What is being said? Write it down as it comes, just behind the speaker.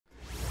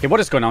Hey, what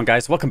is going on,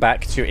 guys? Welcome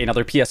back to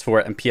another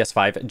PS4 and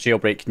PS5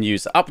 jailbreak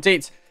news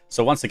update.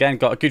 So once again,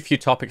 got a good few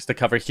topics to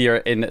cover here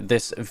in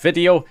this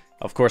video.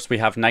 Of course, we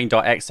have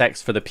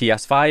 9.xx for the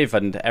PS5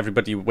 and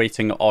everybody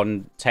waiting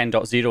on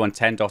 10.0 and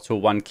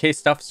 10.01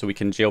 Kstuff so we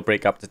can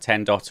jailbreak up to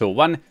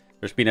 10.01.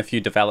 There's been a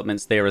few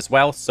developments there as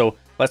well, so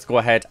let's go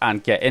ahead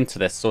and get into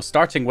this. So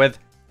starting with,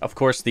 of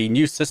course, the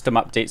new system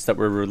updates that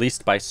were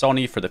released by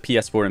Sony for the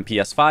PS4 and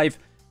PS5,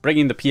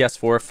 bringing the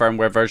PS4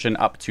 firmware version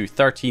up to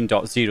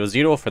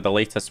 13.00 for the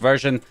latest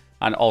version,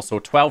 and also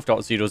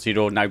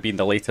 12.00 now being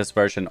the latest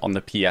version on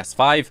the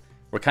PS5.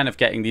 We're kind of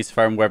getting these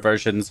firmware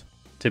versions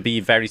to be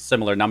very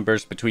similar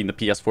numbers between the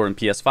PS4 and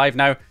PS5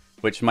 now,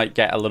 which might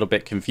get a little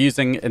bit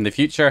confusing in the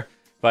future.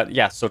 But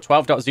yeah, so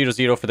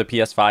 12.00 for the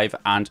PS5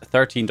 and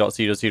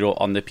 13.00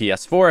 on the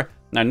PS4.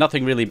 Now,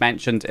 nothing really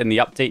mentioned in the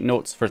update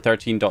notes for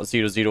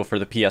 13.00 for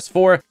the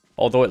PS4,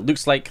 although it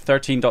looks like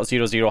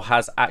 13.00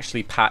 has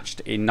actually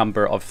patched a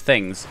number of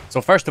things. So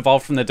first of all,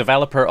 from the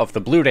developer of the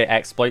Blu-ray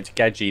exploit,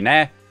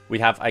 etaHEN, we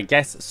have, I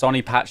guess,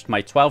 Sony patched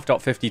my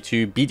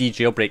 12.52 BD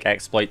jailbreak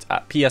exploit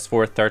at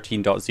PS4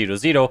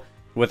 13.00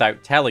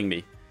 without telling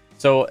me.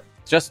 So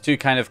just to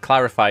kind of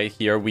clarify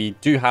here, we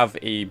do have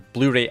a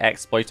Blu-ray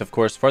exploit, of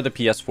course, for the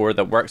PS4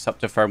 that works up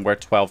to firmware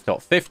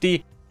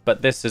 12.50,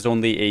 but this is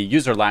only a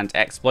userland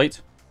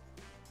exploit,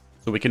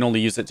 so we can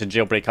only use it to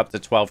jailbreak up to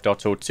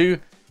 12.02,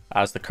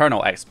 as the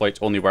kernel exploit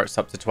only works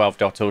up to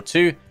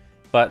 12.02.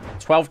 But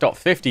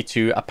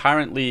 12.52,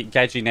 apparently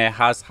etaHEN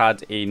has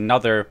had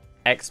another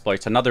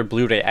exploit, another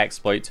Blu-ray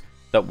exploit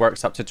that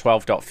works up to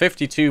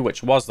 12.52,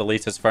 which was the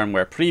latest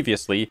firmware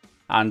previously,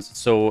 and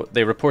so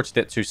they reported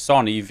it to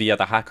Sony via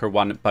the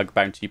HackerOne bug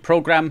bounty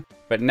program,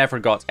 but never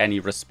got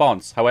any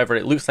response. However,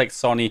 it looks like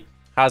Sony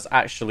has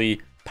actually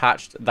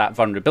patched that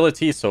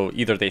vulnerability, so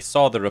either they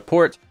saw the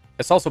report.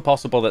 It's also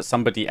possible that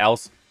somebody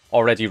else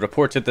already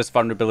reported this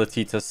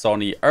vulnerability to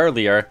Sony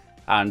earlier,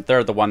 and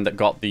they're the one that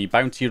got the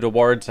bounty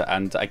reward,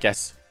 and I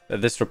guess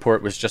this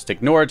report was just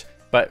ignored.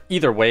 But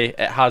either way,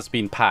 it has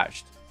been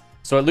patched.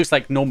 So it looks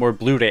like no more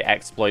Blu-ray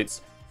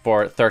exploits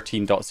for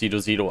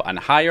 13.00 and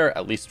higher,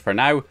 at least for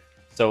now.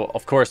 So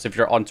of course, if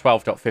you're on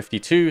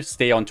 12.52,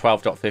 stay on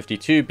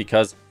 12.52,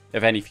 because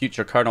if any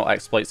future kernel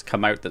exploits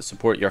come out that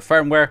support your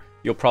firmware,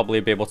 you'll probably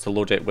be able to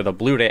load it with a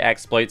Blu-ray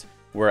exploit,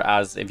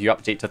 whereas if you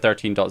update to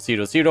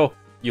 13.00,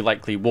 you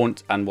likely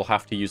won't and will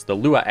have to use the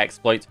Lua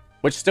exploit,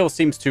 which still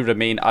seems to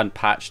remain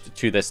unpatched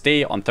to this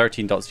day on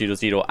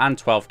 13.00 and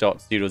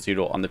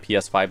 12.00 on the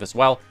PS5 as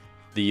well.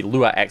 The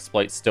Lua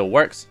exploit still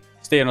works.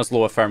 Stay on as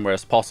low a firmware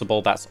as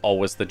possible, that's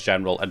always the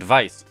general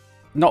advice.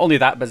 Not only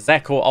that, but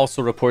Zeco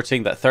also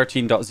reporting that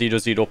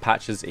 13.00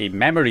 patches a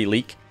memory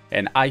leak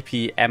in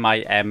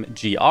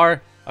IPMIMGR,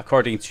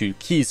 according to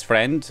Key's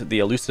friend, the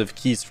elusive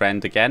Key's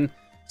friend again.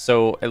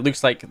 So it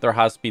looks like there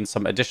has been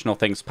some additional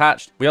things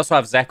patched. We also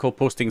have Zeco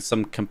posting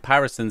some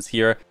comparisons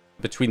here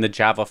between the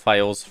Java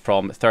files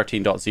from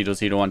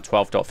 13.00 and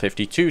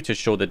 12.52 to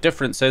show the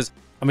differences.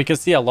 And we can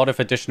see a lot of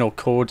additional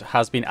code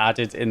has been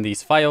added in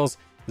these files.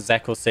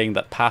 Zeco saying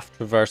that path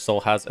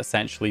traversal has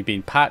essentially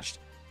been patched.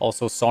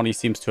 Also, Sony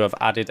seems to have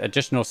added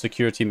additional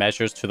security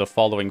measures to the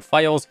following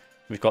files.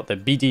 We've got the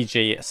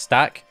BDJ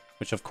stack,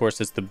 which of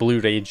course is the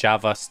Blu-ray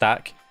Java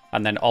stack.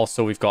 And then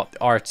also we've got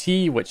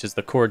RT, which is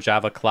the core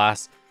Java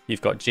class. You've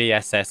got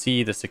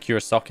JSSE, the secure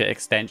socket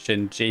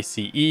extension,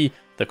 JCE,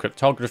 the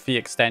cryptography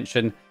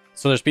extension.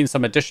 So there's been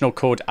some additional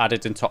code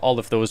added into all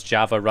of those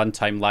Java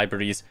runtime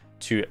libraries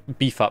to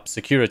beef up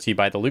security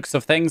by the looks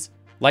of things,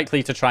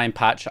 likely to try and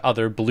patch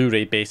other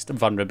Blu-ray based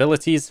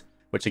vulnerabilities,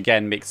 which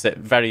again makes it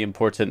very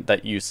important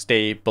that you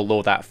stay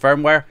below that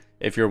firmware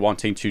if you're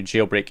wanting to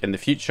jailbreak in the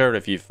future.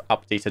 If you've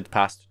updated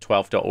past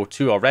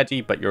 12.02 already,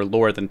 but you're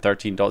lower than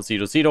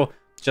 13.00,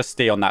 just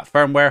stay on that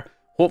firmware.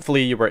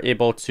 Hopefully you were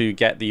able to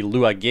get the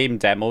Lua game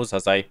demos,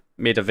 as I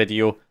made a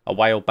video a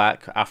while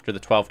back after the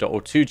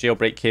 12.02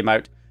 jailbreak came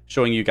out,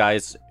 showing you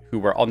guys who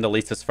were on the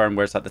latest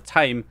firmwares at the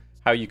time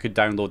how you could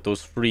download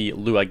those free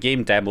Lua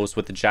game demos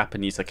with the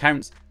Japanese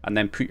accounts and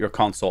then put your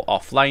console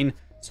offline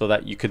so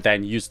that you could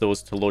then use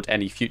those to load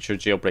any future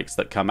jailbreaks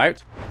that come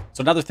out.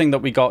 So another thing that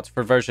we got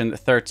for version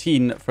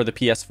 13 for the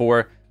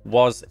PS4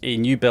 was a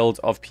new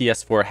build of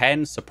PS4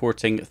 etaHEN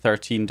supporting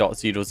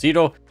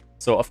 13.00.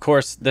 So of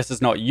course, this is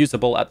not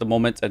usable at the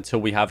moment until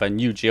we have a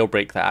new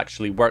jailbreak that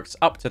actually works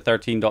up to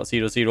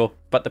 13.00,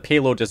 but the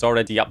payload is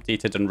already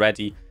updated and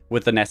ready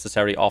with the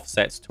necessary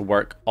offsets to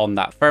work on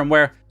that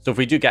firmware. So if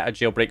we do get a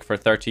jailbreak for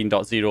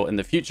 13.0 in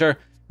the future,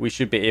 we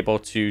should be able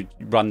to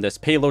run this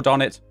payload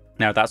on it.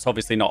 Now, that's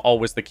obviously not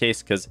always the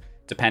case, because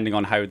depending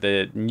on how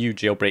the new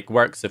jailbreak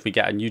works, if we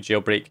get a new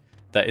jailbreak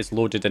that is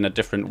loaded in a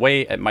different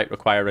way, it might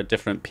require a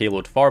different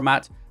payload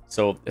format.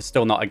 So it's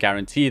still not a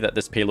guarantee that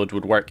this payload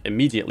would work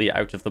immediately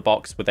out of the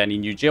box with any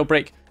new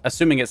jailbreak.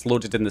 Assuming it's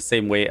loaded in the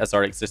same way as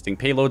our existing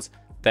payloads,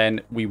 then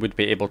we would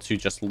be able to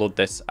just load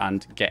this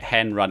and get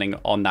etaHEN running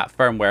on that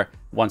firmware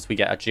once we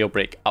get a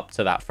jailbreak up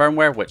to that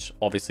firmware, which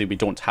obviously we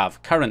don't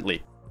have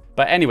currently.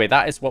 But anyway,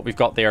 that is what we've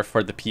got there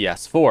for the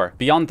PS4.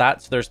 Beyond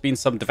that, there's been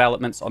some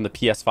developments on the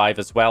PS5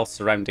 as well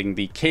surrounding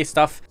the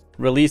Kstuff.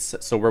 release.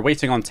 So we're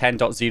waiting on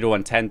 10.0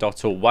 and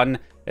 10.01.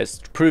 It's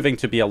proving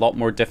to be a lot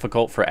more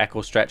difficult for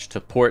EchoStretch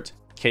to port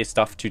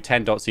Kstuff to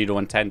 10.0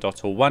 and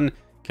 10.01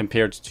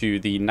 compared to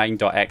the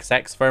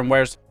 9.xx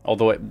firmwares.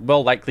 Although it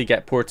will likely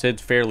get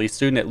ported fairly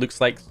soon, it looks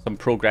like some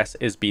progress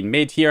is being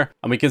made here.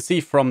 And we can see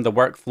from the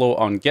workflow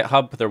on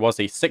GitHub, there was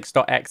a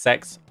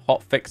 6.xx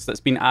hotfix that's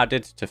been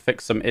added to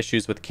fix some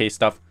issues with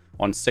Kstuff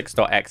on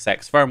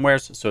 6.xx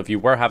firmwares. So if you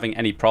were having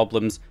any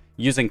problems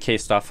using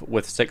Kstuff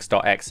with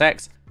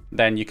 6.xx,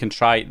 then you can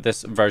try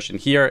this version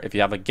here. If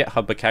you have a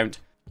GitHub account,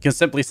 you can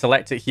simply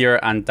select it here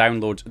and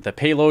download the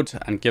payload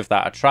and give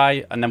that a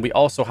try. And then we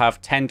also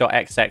have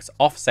 10.xx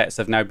offsets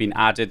have now been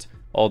added,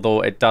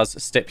 although it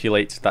does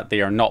stipulate that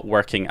they are not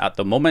working at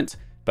the moment.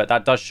 But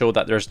that does show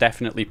that there's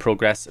definitely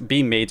progress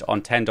being made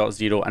on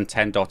 10.0 and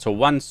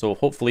 10.01. So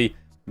hopefully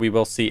we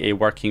will see a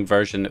working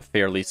version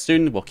fairly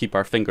soon. We'll keep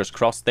our fingers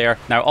crossed there.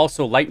 Now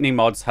also,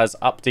 LightningMods has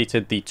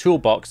updated the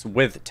toolbox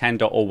with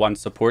 10.01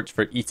 support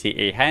for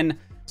etaHEN.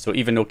 So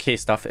even though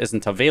Kstuff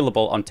isn't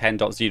available on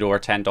 10.0 or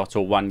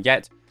 10.01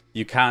 yet,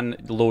 you can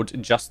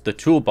load just the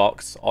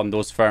toolbox on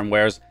those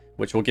firmwares,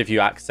 which will give you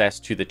access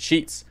to the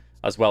cheats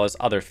as well as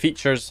other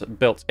features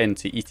built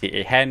into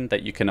etaHEN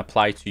that you can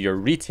apply to your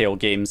retail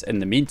games in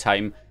the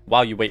meantime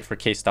while you wait for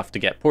Kstuff to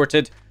get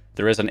ported.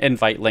 There is an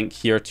invite link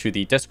here to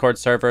the Discord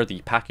server,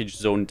 the Package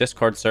Zone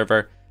Discord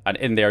server, and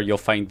in there you'll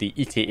find the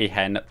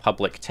etaHEN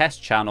public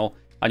test channel,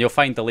 and you'll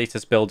find the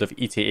latest build of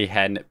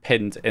etaHEN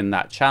pinned in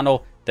that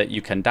channel that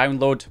you can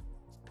download.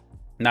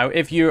 Now,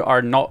 if you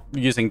are not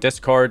using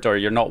Discord or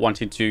you're not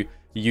wanting to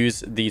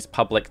use these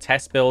public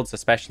test builds,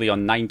 especially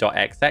on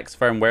 9.xx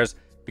firmwares,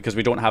 because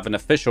we don't have an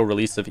official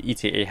release of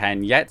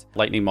etaHEN yet,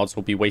 LightningMods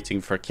will be waiting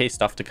for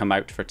Kstuff to come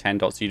out for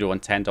 10.0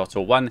 and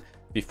 10.01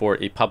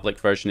 before a public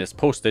version is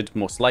posted,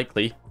 most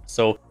likely.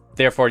 So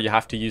therefore you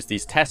have to use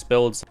these test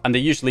builds, and they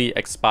usually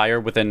expire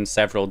within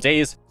several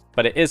days,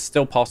 but it is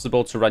still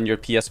possible to run your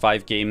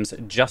PS5 games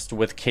just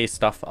with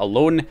Kstuff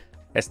alone.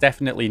 It's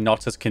definitely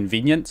not as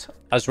convenient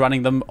as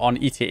running them on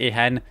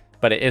etaHEN,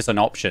 but it is an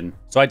option.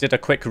 So I did a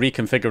quick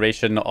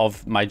reconfiguration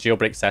of my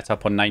jailbreak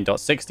setup on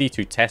 9.60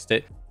 to test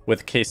it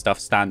with Kstuff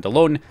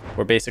standalone,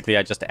 where basically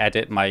I just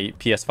edit my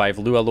PS5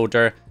 Lua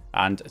loader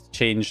and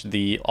change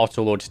the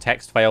autoload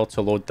text file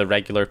to load the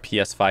regular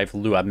PS5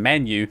 Lua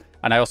menu.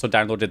 And I also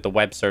downloaded the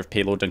WebServe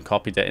payload and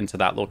copied it into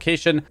that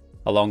location,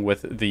 along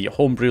with the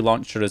homebrew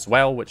launcher as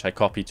well, which I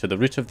copied to the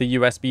root of the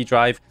USB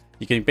drive.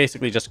 You can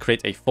basically just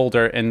create a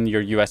folder in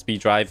your USB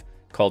drive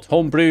called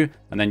homebrew,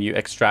 and then you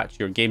extract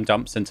your game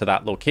dumps into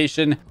that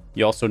location.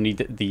 You also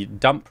need the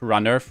dump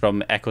runner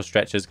from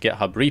EchoStretch's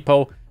GitHub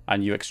repo,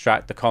 and you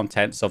extract the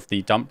contents of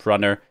the dump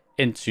runner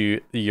into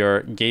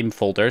your game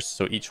folders,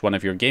 so each one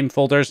of your game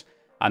folders.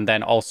 And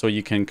then also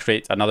you can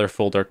create another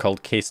folder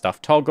called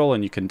Kstuff Toggle,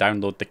 and you can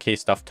download the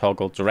Kstuff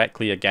Toggle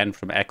directly again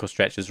from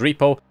EchoStretch's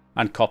repo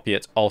and copy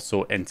it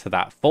also into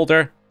that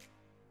folder.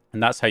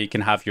 And that's how you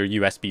can have your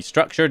USB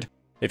structured.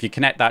 If you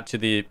connect that to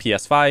the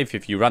PS5,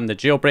 if you run the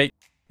jailbreak,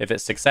 if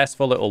it's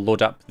successful, it will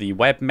load up the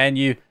web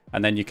menu,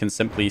 and then you can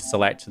simply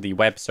select the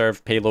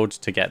WebServe payload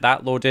to get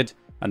that loaded,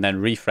 and then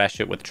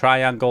refresh it with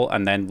triangle,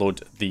 and then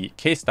load the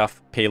Kstuff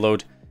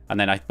payload. And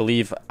then I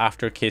believe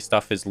after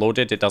Kstuff is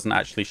loaded, it doesn't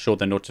actually show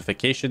the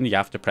notification. You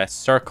have to press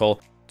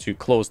circle to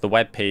close the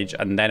web page,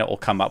 and then it will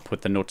come up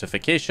with the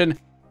notification,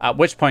 at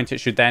which point it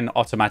should then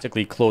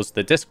automatically close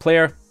the disk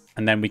player.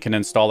 And then we can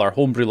install our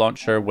homebrew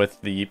launcher with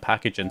the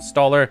package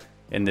installer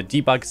in the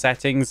debug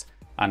settings.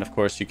 And of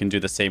course, you can do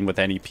the same with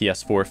any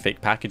PS4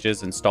 fake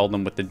packages, install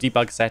them with the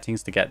debug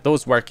settings to get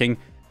those working.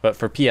 But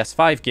for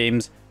PS5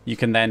 games, you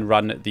can then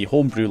run the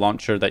homebrew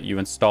launcher that you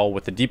install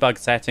with the debug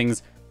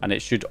settings, and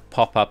it should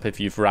pop up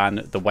if you've ran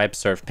the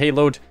WebServe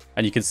payload,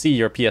 and you can see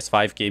your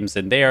PS5 games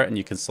in there, and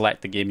you can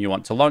select the game you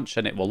want to launch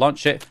and it will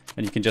launch it,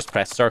 and you can just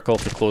press circle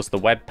to close the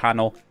web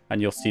panel and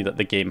you'll see that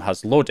the game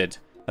has loaded.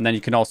 And then you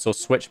can also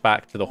switch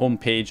back to the home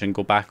page and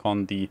go back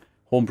on the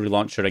homebrew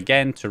launcher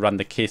again to run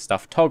the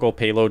Kstuff Toggle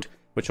payload,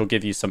 which will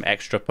give you some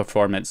extra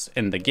performance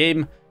in the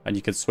game, and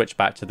you can switch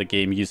back to the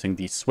game using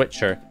the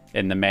switcher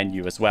in the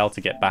menu as well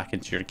to get back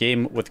into your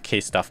game with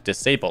Kstuff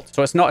disabled.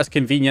 So it's not as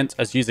convenient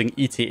as using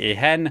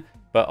etaHEN,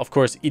 but of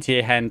course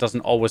etaHEN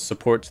doesn't always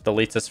support the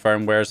latest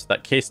firmwares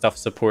that Kstuff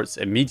supports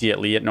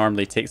immediately. It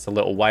normally takes a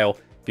little while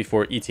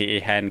before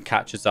etaHEN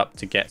catches up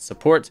to get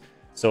support.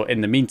 So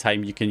in the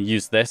meantime, you can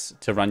use this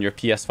to run your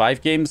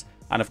PS5 games.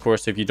 And of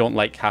course, if you don't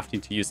like having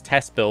to use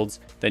test builds,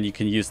 then you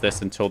can use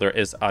this until there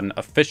is an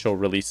official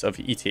release of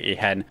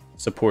etaHEN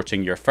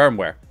supporting your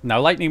firmware.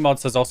 Now,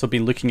 LightningMods has also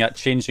been looking at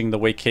changing the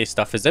way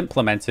Kstuff is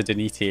implemented in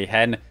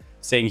etaHEN,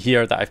 saying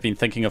here that I've been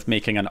thinking of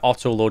making an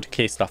auto-load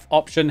Kstuff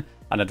option,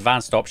 an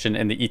advanced option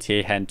in the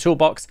etaHEN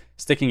toolbox,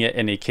 sticking it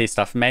in a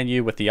Kstuff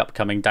menu with the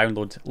upcoming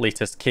download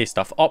latest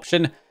Kstuff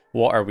option.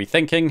 What are we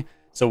thinking?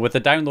 So with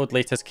the download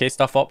latest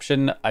Kstuff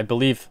option, I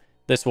believe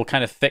this will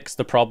kind of fix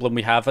the problem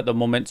we have at the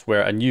moment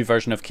where a new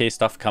version of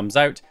Kstuff comes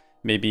out.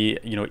 Maybe,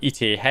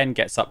 etaHEN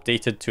gets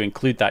updated to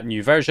include that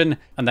new version,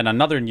 and then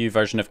another new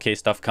version of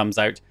Kstuff comes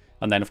out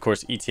And then of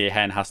course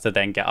etaHEN has to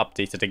then get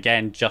updated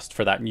again just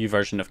for that new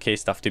version of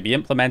Kstuff to be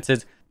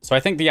implemented. So I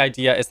think the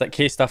idea is that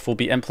Kstuff will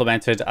be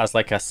implemented as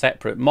like a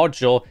separate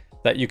module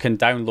that you can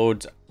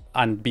download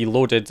and be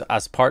loaded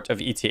as part of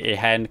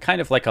etaHEN,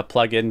 kind of like a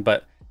plugin,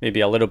 but maybe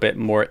a little bit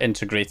more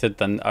integrated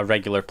than a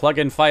regular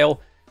plugin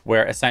file,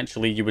 where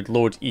essentially you would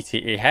load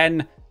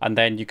etaHEN, and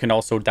then you can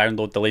also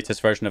download the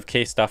latest version of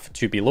Kstuff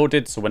to be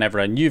loaded. So whenever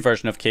a new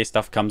version of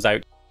Kstuff comes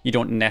out, you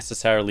don't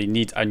necessarily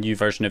need a new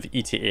version of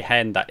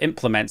etaHEN that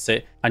implements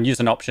it, and use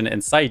an option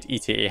inside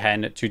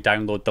etaHEN to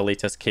download the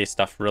latest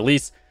Kstuff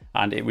release,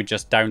 and it would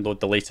just download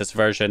the latest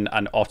version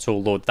and auto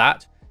load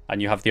that.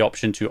 And you have the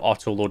option to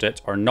auto load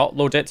it or not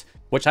load it,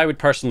 which I would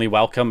personally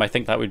welcome. I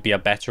think that would be a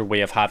better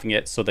way of having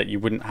it, so that you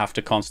wouldn't have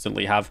to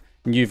constantly have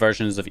new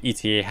versions of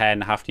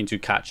etaHEN having to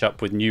catch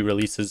up with new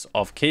releases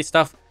of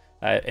Kstuff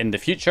in the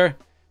future.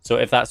 So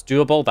if that's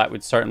doable, that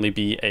would certainly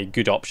be a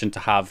good option to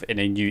have in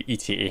a new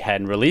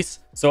etaHEN release.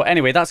 So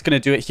anyway, that's going to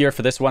do it here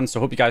for this one. So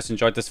hope you guys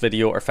enjoyed this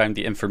video or found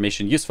the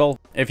information useful.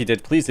 If you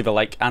did, please leave a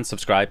like and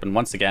subscribe. And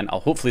once again, I'll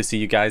hopefully see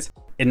you guys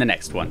in the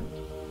next one.